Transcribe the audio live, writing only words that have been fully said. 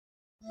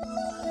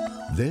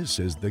This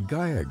is the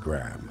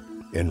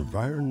Gaiagram,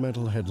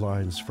 environmental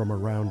headlines from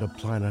around a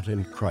planet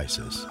in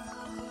crisis.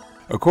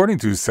 According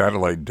to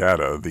satellite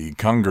data, the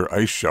Conger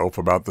ice shelf,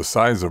 about the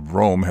size of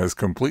Rome, has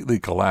completely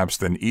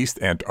collapsed in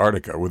East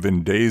Antarctica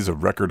within days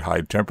of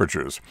record-high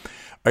temperatures.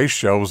 Ice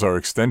shelves are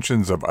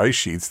extensions of ice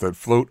sheets that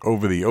float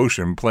over the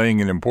ocean, playing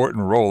an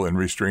important role in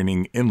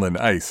restraining inland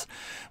ice.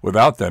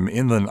 Without them,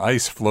 inland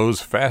ice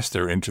flows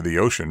faster into the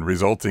ocean,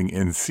 resulting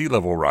in sea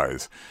level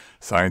rise.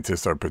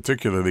 Scientists are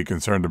particularly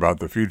concerned about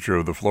the future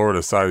of the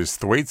Florida-sized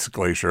Thwaites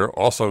Glacier,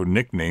 also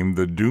nicknamed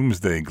the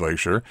Doomsday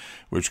Glacier,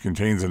 which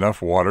contains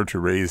enough water to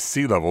raise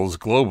sea levels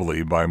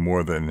globally by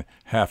more than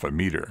half a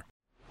meter.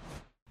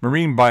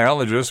 Marine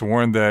biologists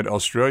warned that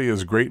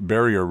Australia's Great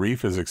Barrier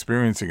Reef is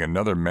experiencing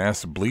another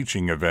mass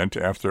bleaching event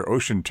after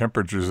ocean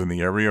temperatures in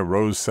the area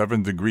rose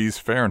 7 degrees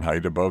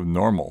Fahrenheit above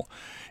normal.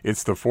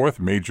 It's the fourth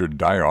major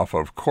die-off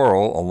of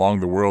coral along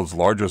the world's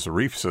largest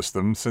reef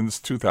system since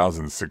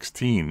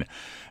 2016.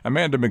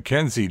 Amanda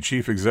McKenzie,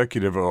 chief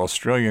executive of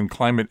Australian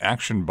climate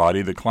action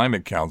body, the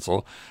Climate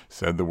Council,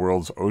 said the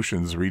world's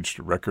oceans reached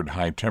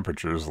record-high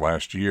temperatures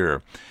last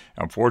year.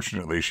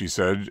 Unfortunately, she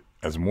said,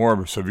 as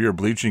more severe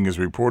bleaching is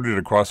reported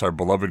across our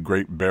beloved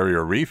Great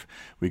Barrier Reef,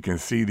 we can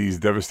see these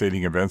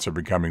devastating events are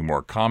becoming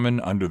more common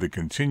under the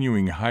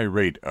continuing high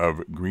rate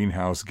of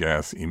greenhouse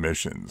gas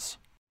emissions.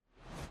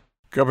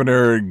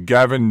 Governor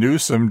Gavin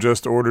Newsom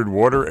just ordered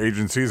water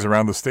agencies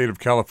around the state of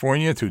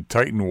California to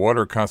tighten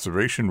water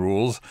conservation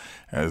rules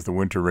as the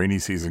winter rainy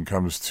season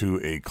comes to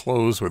a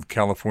close, with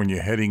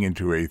California heading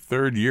into a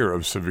third year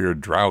of severe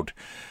drought.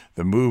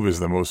 The move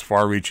is the most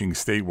far-reaching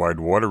statewide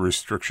water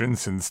restriction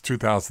since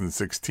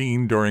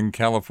 2016 during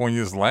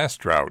California's last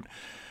drought.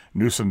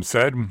 Newsom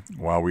said,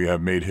 "While we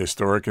have made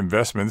historic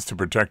investments to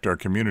protect our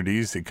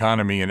communities,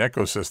 economy, and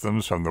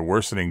ecosystems from the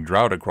worsening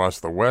drought across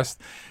the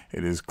West,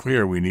 it is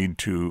clear we need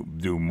to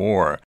do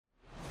more."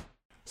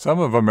 Some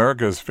of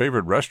America's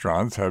favorite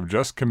restaurants have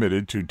just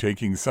committed to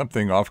taking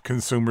something off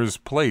consumers'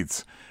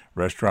 plates.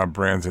 Restaurant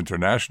Brands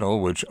International,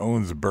 which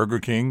owns Burger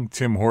King,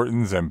 Tim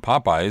Hortons, and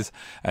Popeyes,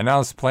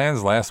 announced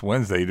plans last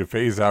Wednesday to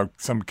phase out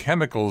some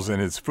chemicals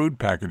in its food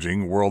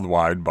packaging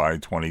worldwide by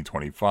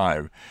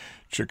 2025.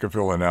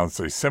 Chick-fil-A announced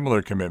a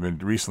similar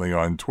commitment recently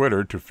on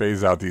Twitter to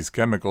phase out these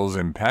chemicals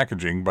in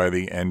packaging by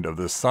the end of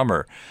the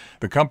summer.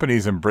 The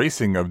company's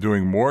embracing of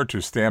doing more to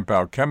stamp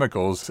out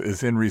chemicals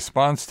is in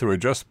response to a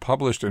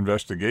just-published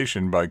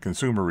investigation by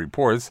Consumer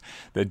Reports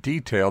that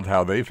detailed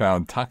how they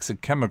found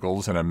toxic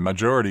chemicals in a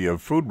majority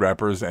of food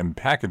wrappers and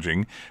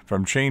packaging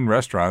from chain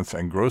restaurants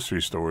and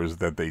grocery stores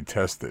that they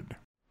tested.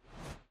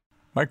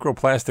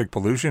 Microplastic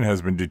pollution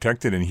has been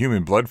detected in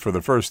human blood for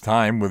the first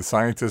time, with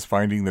scientists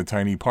finding the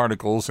tiny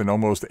particles in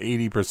almost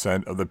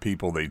 80% of the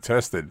people they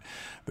tested.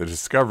 The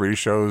discovery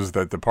shows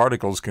that the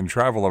particles can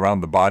travel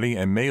around the body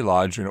and may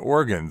lodge in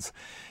organs.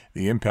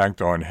 The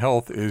impact on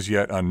health is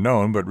yet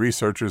unknown, but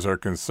researchers are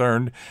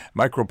concerned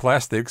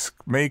microplastics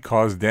may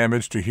cause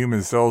damage to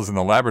human cells in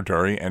the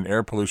laboratory, and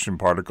air pollution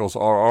particles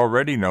are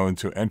already known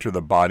to enter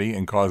the body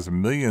and cause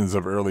millions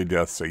of early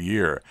deaths a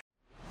year.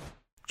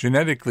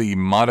 Genetically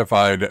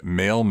modified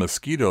male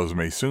mosquitoes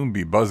may soon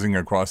be buzzing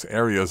across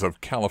areas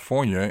of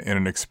California in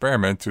an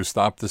experiment to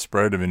stop the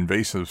spread of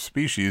invasive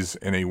species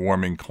in a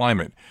warming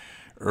climate.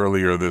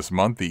 Earlier this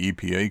month, the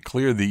EPA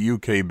cleared the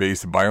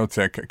UK-based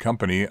biotech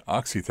company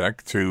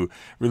Oxitec to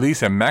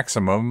release a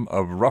maximum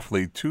of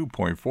roughly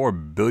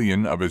 2.4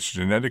 billion of its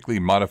genetically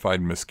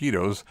modified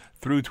mosquitoes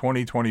through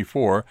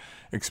 2024,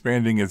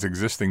 expanding its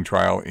existing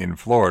trial in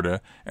Florida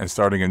and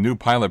starting a new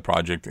pilot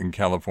project in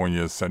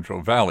California's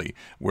Central Valley,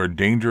 where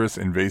dangerous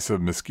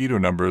invasive mosquito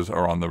numbers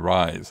are on the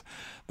rise.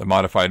 The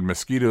modified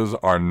mosquitoes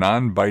are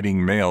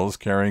non-biting males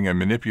carrying a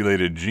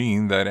manipulated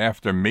gene that,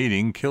 after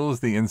mating, kills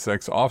the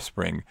insect's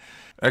offspring.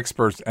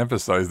 Experts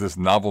emphasize this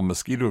novel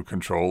mosquito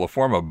control, a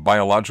form of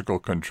biological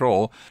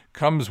control,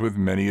 comes with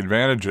many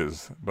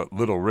advantages, but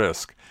little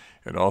risk.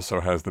 It also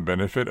has the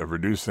benefit of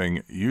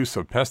reducing use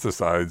of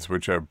pesticides,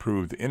 which have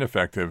proved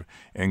ineffective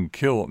and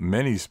kill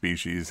many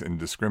species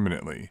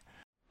indiscriminately.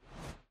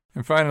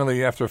 And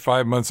finally, after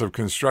 5 months of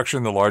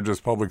construction, the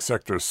largest public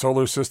sector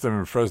solar system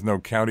in Fresno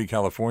County,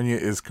 California,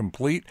 is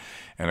complete,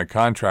 and a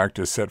contract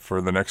is set for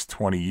the next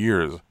 20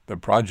 years. The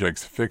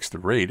project's fixed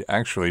rate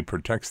actually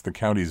protects the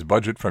county's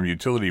budget from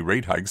utility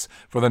rate hikes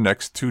for the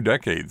next 2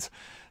 decades.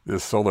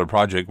 This solar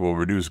project will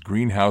reduce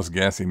greenhouse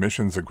gas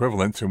emissions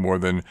equivalent to more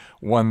than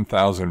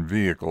 1,000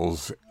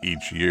 vehicles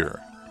each year.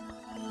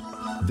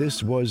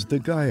 This was the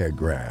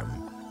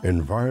Gaiagram,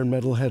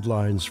 environmental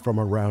headlines from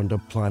around a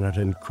planet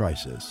in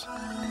crisis.